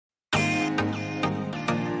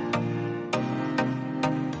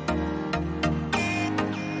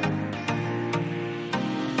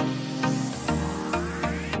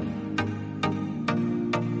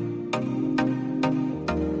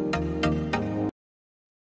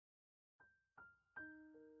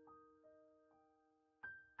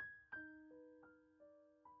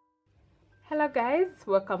Hello guys,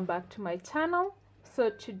 welcome back to my channel. So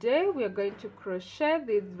today we are going to crochet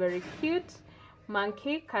this very cute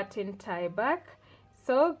monkey curtain tie back.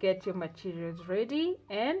 So get your materials ready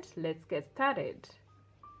and let's get started.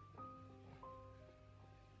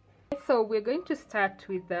 So we're going to start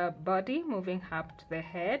with the body, moving up to the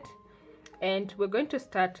head, and we're going to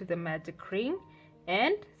start with the magic ring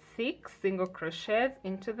and 6 single crochets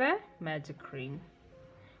into the magic ring.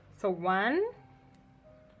 So 1,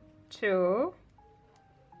 2,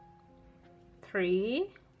 3,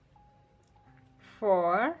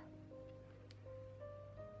 4,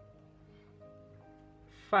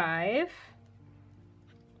 5,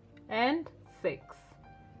 and 6.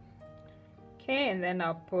 Okay, and then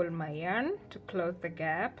I'll pull my yarn to close the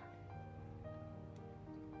gap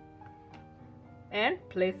and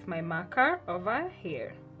place my marker over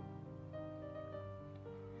here.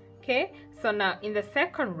 Okay, so now in the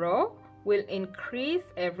second row we'll increase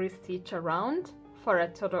every stitch around for a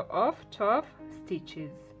total of 12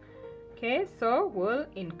 stitches. Okay, so we'll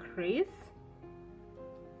increase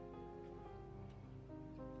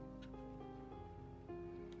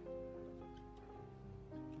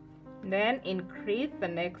then increase the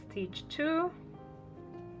next stitch too,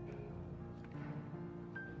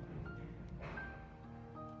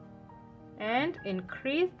 and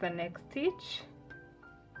increase the next stitch,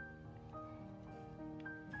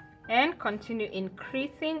 and continue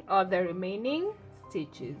increasing all the remaining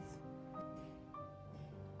stitches.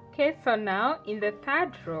 Okay, so now in the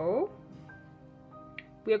third row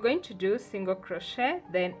we are going to do single crochet,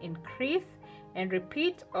 then increase and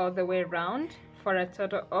repeat all the way around for a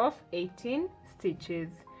total of 18 stitches.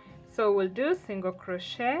 So we'll do single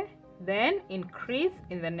crochet, then increase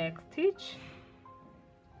in the next stitch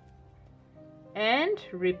and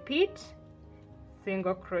repeat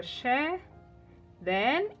single crochet,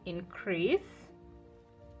 then increase,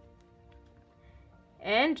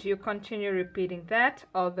 and you continue repeating that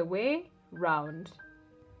all the way round.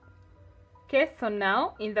 Okay, so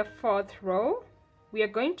now in the fourth row we are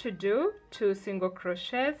going to do 2 single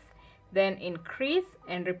crochets, then increase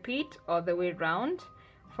and repeat all the way round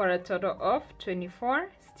for a total of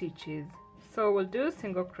 24 stitches. So we'll do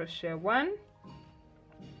single crochet 1,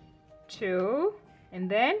 2, and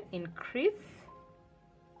then increase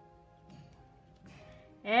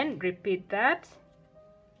and repeat that,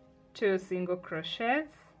 2 single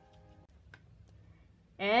crochets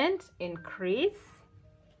and increase,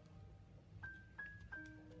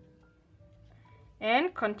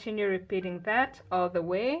 and continue repeating that all the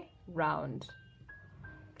way round.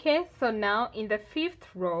 Okay, so now in the fifth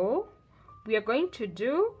row we are going to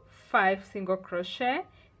do 5 single crochet,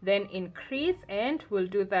 then increase, and we'll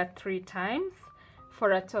do that 3 times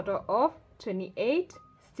for a total of 28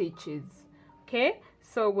 stitches. Okay,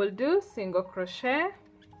 so we'll do single crochet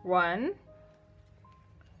 1,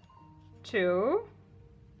 2,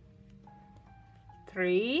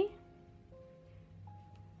 3,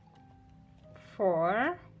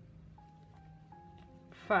 4,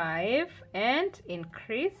 5, and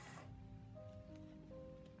increase.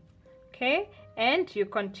 Okay, and you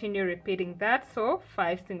continue repeating that, so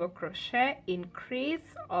 5 single crochet,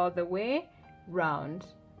 increase all the way round.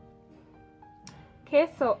 Okay,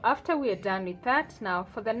 so after we are done with that, now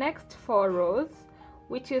for the next 4 rows,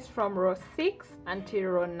 which is from row 6 until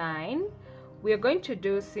row 9, we are going to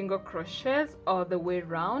do single crochets all the way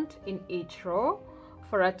round in each row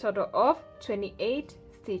for a total of 28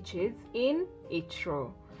 stitches in each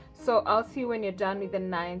row. So I'll see you when you're done with the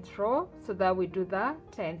 9th row, so that we do the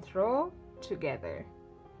 10th row together.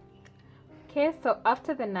 Okay, so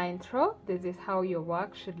after the 9th row, this is how your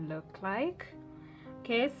work should look like.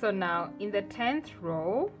 Okay, so now in the 10th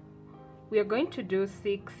row we are going to do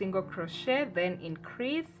 6 single crochet, then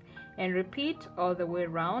increase and repeat all the way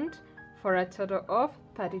around for a total of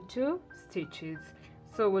 32 stitches.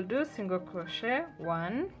 So we'll do single crochet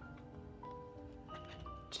 1,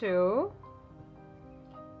 2,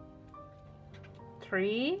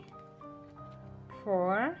 3,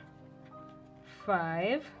 4,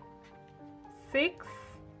 5, 6,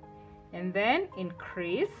 and then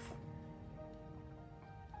increase,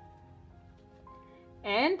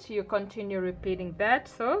 and you continue repeating that,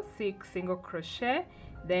 so 6 single crochet,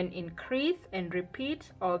 then increase and repeat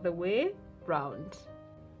all the way round.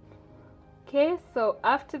 Okay, so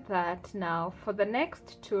after that, now for the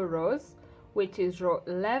next 2 rows, which is row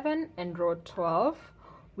 11 and row 12,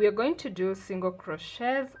 we are going to do single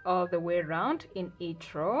crochets all the way around in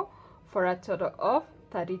each row for a total of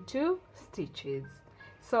 32 stitches.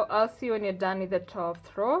 So I'll see you when you're done with the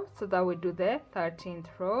 12th row, so that we do the 13th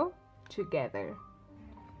row together.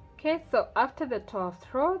 Okay, so after the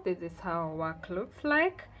 12th row, this is how our work looks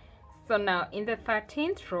like. So now in the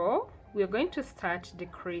 13th row we're going to start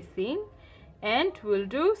decreasing, and we'll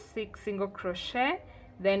do 6 single crochet,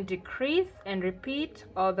 then decrease and repeat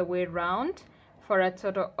all the way around for a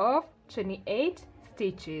total of 28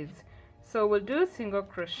 stitches. So we'll do single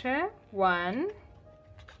crochet 1,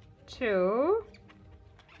 2,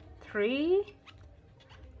 3,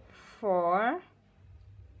 4,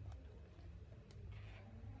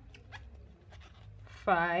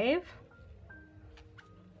 5,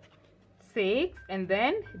 6, and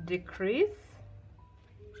then decrease,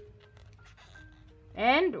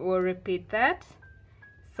 and we'll repeat that.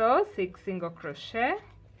 So 6 single crochet,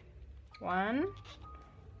 1,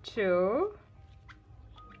 2,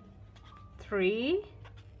 3,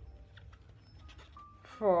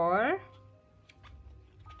 4,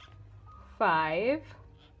 5,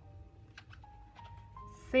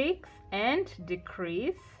 6, and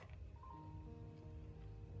decrease,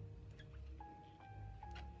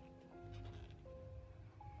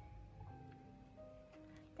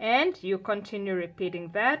 and you continue repeating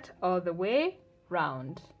that all the way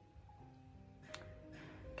round.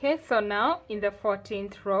 Okay, so now in the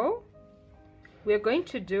 14th row we're going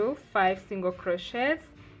to do 5 single crochets,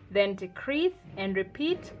 then decrease and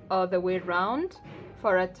repeat all the way round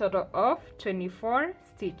for a total of 24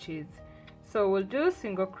 stitches. So we'll do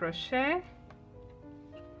single crochet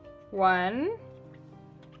 1,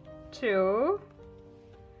 2,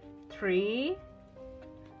 3,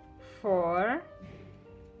 4,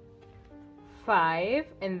 5,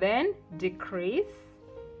 and then decrease,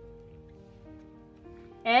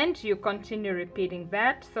 and you continue repeating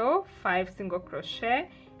that. So 5 single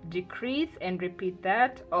crochet, decrease and repeat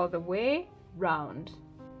that all the way round.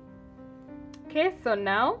 Okay, so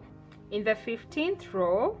now in the 15th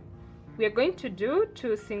row we are going to do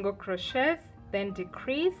 2 single crochets, then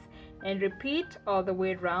decrease and repeat all the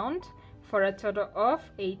way round for a total of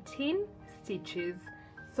 18 stitches.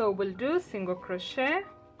 So we'll do single crochet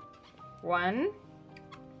 1,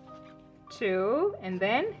 2, and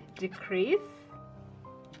then decrease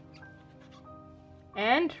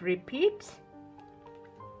and repeat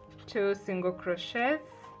 2 single crochets,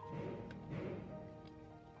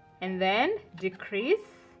 and then decrease,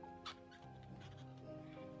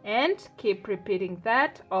 and keep repeating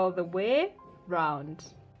that all the way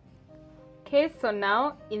round. Okay, so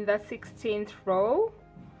now in the 16th row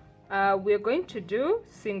we're going to do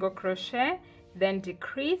single crochet, then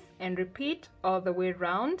decrease and repeat all the way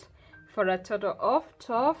round for a total of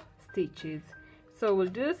 12 stitches. So we'll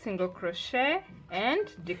do single crochet and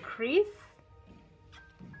decrease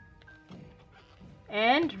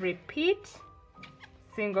and repeat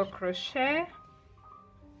single crochet,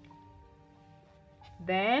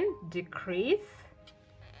 then decrease,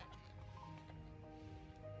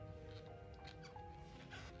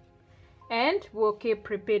 and we'll keep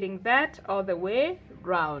repeating that all the way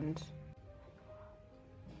round.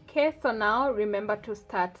 Okay, so now remember to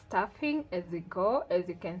start stuffing as you go. As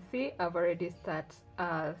you can see, I've already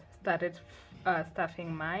started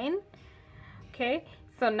stuffing mine. Okay,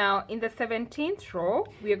 so now in the 17th row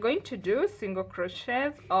we are going to do single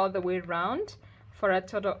crochets all the way around for a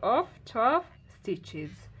total of 12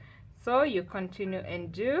 stitches. So you continue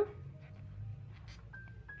and do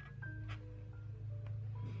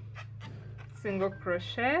single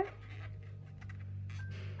crochet,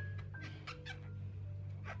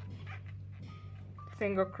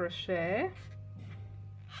 single crochet,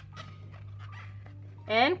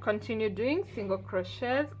 and continue doing single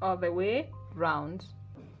crochets all the way round.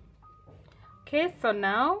 Okay, so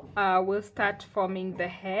now we'll start forming the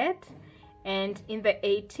head, and in the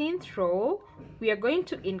 18th row we are going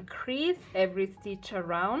to increase every stitch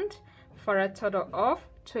around for a total of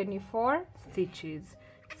 24 stitches.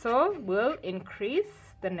 So we'll increase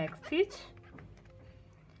the next stitch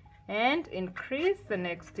and increase the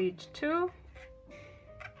next stitch too,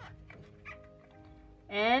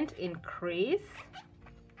 and increase,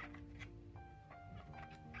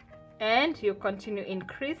 and you continue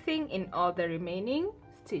increasing in all the remaining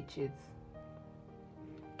stitches.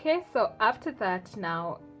 Okay, so after that,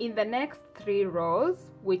 now in the next 3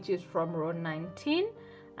 rows, which is from row 19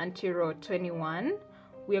 until row 21,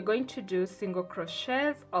 we are going to do single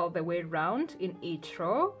crochets all the way around in each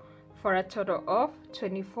row for a total of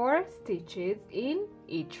 24 stitches in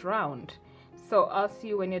each round. So I'll see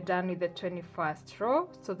you when you're done with the 21st row,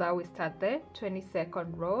 so that we start the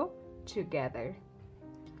 22nd row together.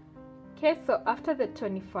 Okay, so after the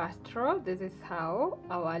 21st row, this is how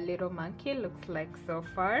our little monkey looks like so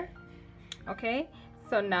far. Okay,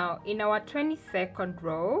 so now in our 22nd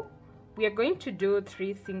row we are going to do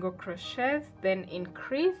 3 single crochets, then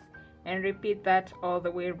increase and repeat that all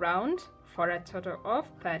the way around for a total of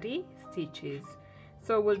 30 stitches.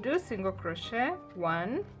 So we'll do single crochet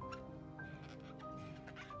 1,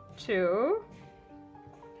 2,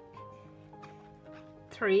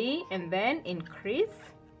 3, and then increase,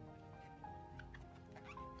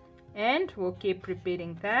 and we'll keep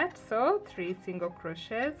repeating that. So 3 single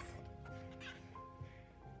crochets,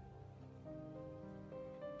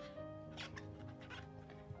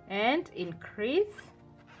 and increase,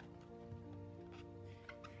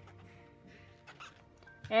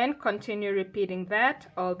 and continue repeating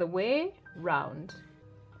that all the way round.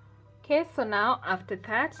 Okay, so now after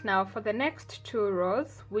that, now for the next 2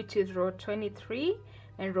 rows, which is row 23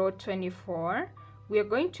 and row 24, we are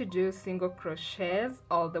going to do single crochets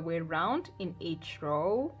all the way around in each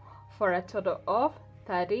row for a total of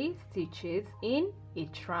 30 stitches in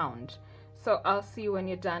each round. So I'll see you when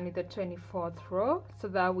you're done with the 24th row, so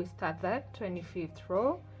that we start the 25th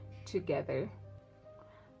row together.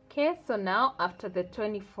 Okay, so now after the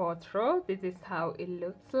 24th row, this is how it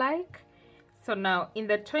looks like. So now in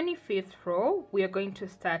the 25th row, we are going to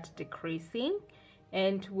start decreasing,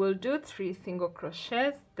 and we'll do 3 single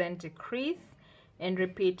crochets, then decrease, and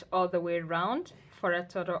repeat all the way around for a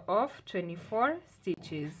total of 24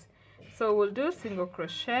 stitches. So we'll do single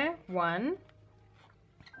crochet 1,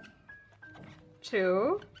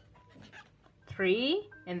 2, 3,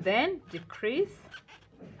 and then decrease,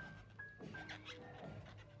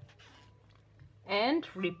 and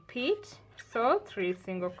repeat. So 3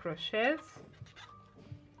 single crochets,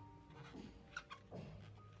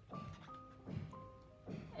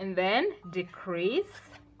 and then decrease,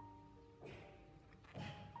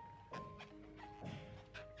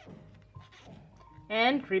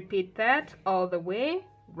 and repeat that all the way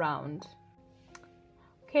round.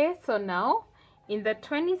 Okay, so now in the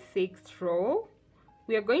 26th row,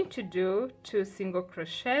 we are going to do 2 single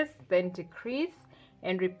crochets, then decrease,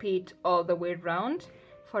 and repeat all the way round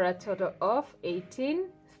for a total of 18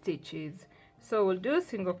 stitches. So we'll do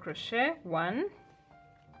single crochet 1,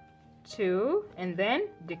 2, and then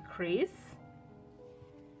decrease,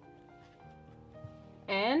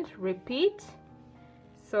 and repeat.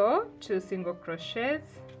 So 2 single crochets,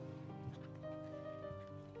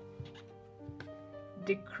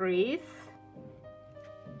 decrease,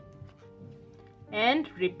 and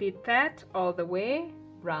repeat that all the way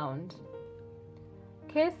round.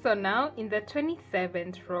 Okay, so now in the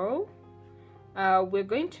 27th row, we're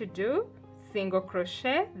going to do single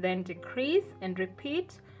crochet, then decrease, and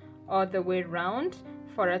repeat all the way round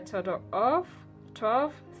for a total of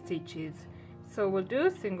 12 stitches. So we'll do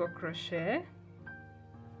single crochet,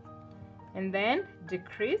 and then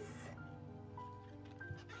decrease,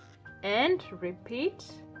 and repeat,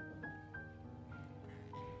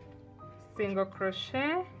 single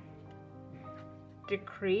crochet,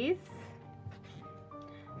 decrease.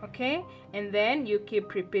 Okay, and then you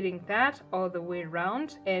keep repeating that all the way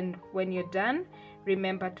around, and when you're done,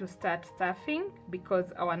 remember to start stuffing,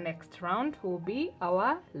 because our next round will be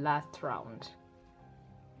our last round.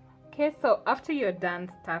 Okay, so after you're done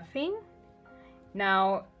stuffing,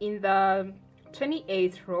 now in the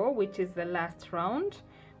 28th row, which is the last round,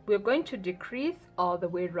 we're going to decrease all the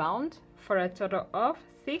way around for a total of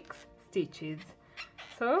 6 stitches.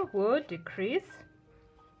 So we'll decrease,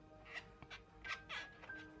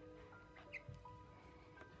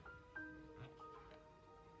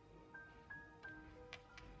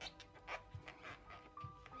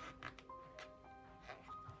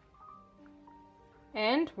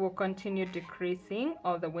 and we'll continue decreasing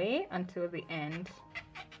all the way until the end.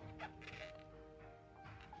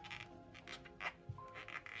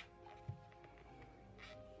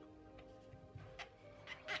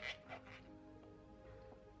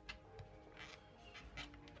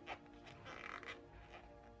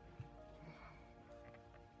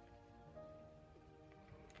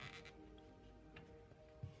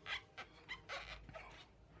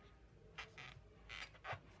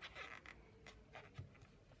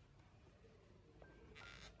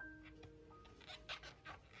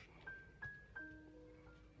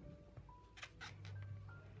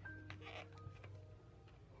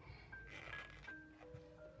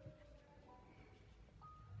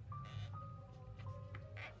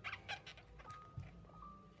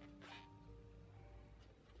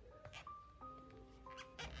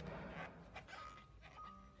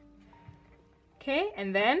 Okay,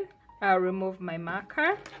 and then I'll remove my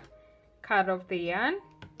marker, cut off the yarn,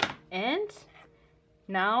 and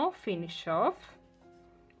now finish off.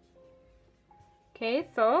 Okay,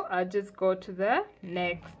 so I'll just go to the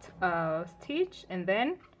next stitch and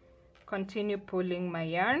then continue pulling my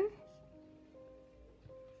yarn,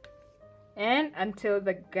 and until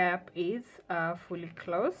the gap is fully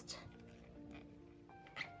closed.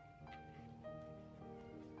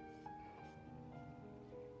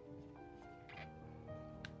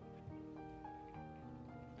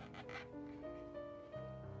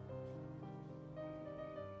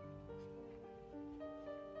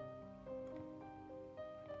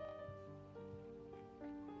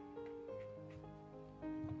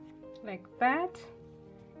 like that,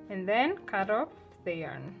 and then cut off the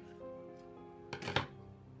yarn.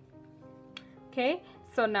 Okay,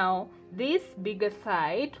 so now this bigger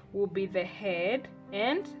side will be the head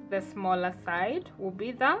and the smaller side will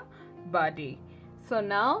be the body. So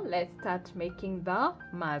now let's start making the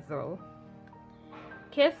muzzle.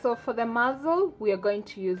 Okay, so for the muzzle we are going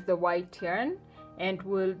to use the white yarn and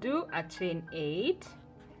we'll do a chain 8.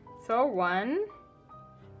 So 1,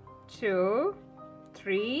 2,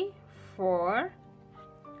 3, 4,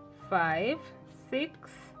 5, 6,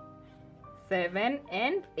 7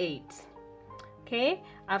 and 8. Okay,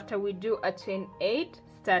 after we do a chain 8,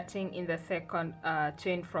 starting in the second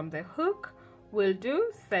chain from the hook, we'll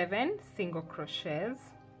do 7 single crochets.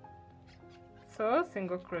 So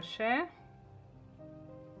single crochet,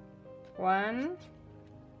 1,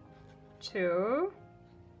 2,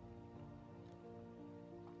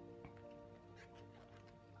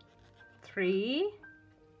 3,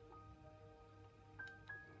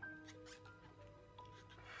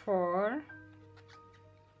 4,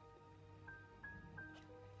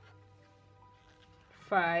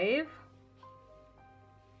 5,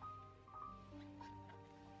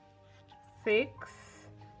 6,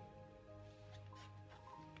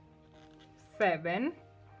 7.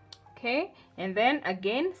 Okay, and then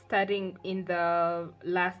again starting in the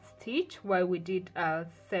last stitch where we did a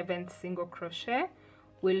 7th single crochet,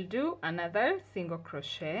 we'll do another single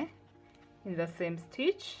crochet in the same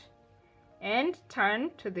stitch and turn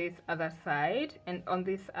to this other side, and on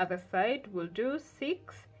this other side we'll do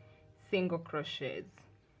 6 single crochets.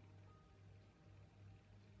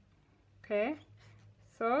 Okay,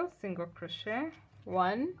 so single crochet,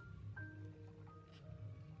 1,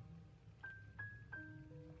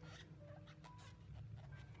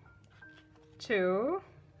 2,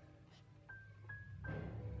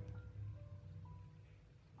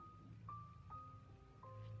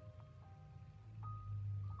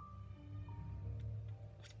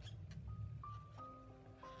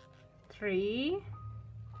 3,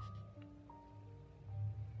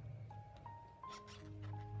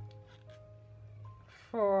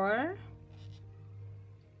 4,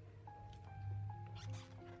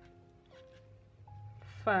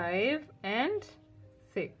 5 and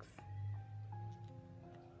 6.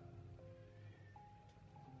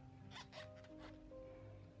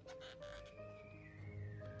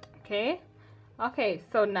 Okay,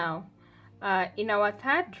 so now in our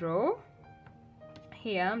third row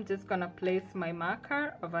here, I'm just gonna place my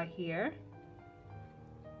marker over here.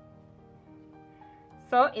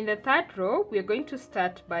 So in the third row we're going to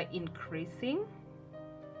start by increasing,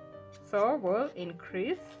 so we'll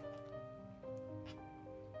increase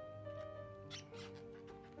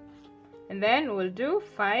and then we'll do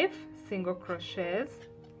 5 single crochets.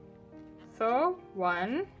 So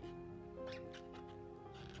 1,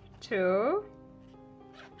 2,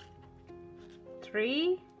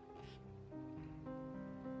 3,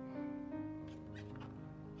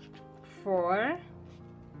 4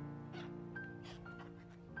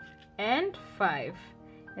 and 5,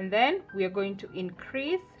 and then we are going to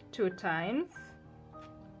increase 2 times.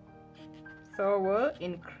 So we'll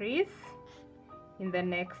increase in the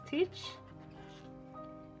next stitch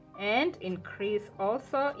and increase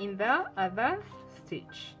also in the other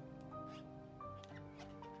stitch.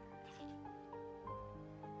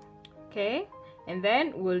 Okay, and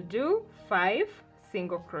then we'll do 5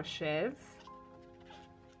 single crochets.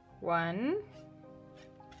 1,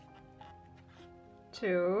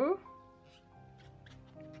 2,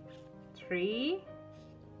 3,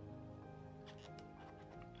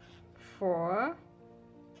 4,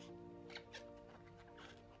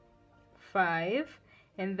 5,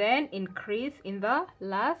 and then increase in the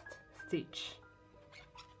last stitch.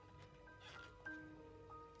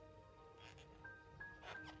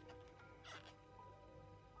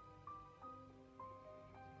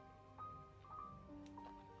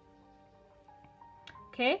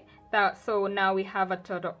 Okay, so now we have a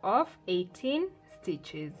total of 18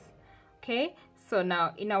 stitches. Okay, so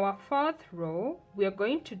now in our fourth row we are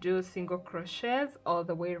going to do single crochets all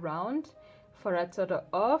the way around for a total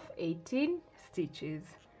of 18 stitches.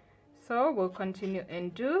 So we'll continue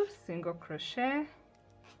and do single crochet,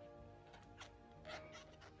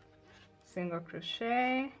 single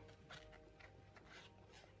crochet,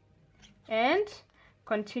 and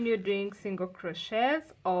continue doing single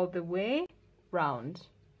crochets all the way round.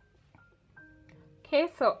 Okay,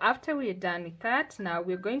 so after we're done with that, now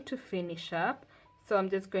we're going to finish up. So I'm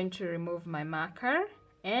just going to remove my marker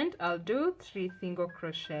and I'll do 3 single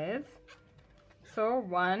crochets. So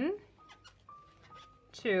 1,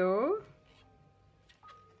 2,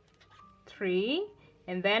 3,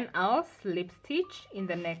 and then I'll slip stitch in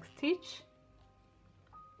the next stitch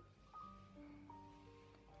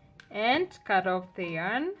and cut off the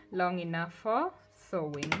yarn long enough for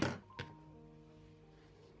sewing.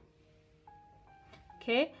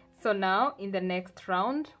 Okay, so now in the next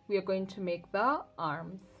round we are going to make the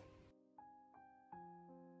arms.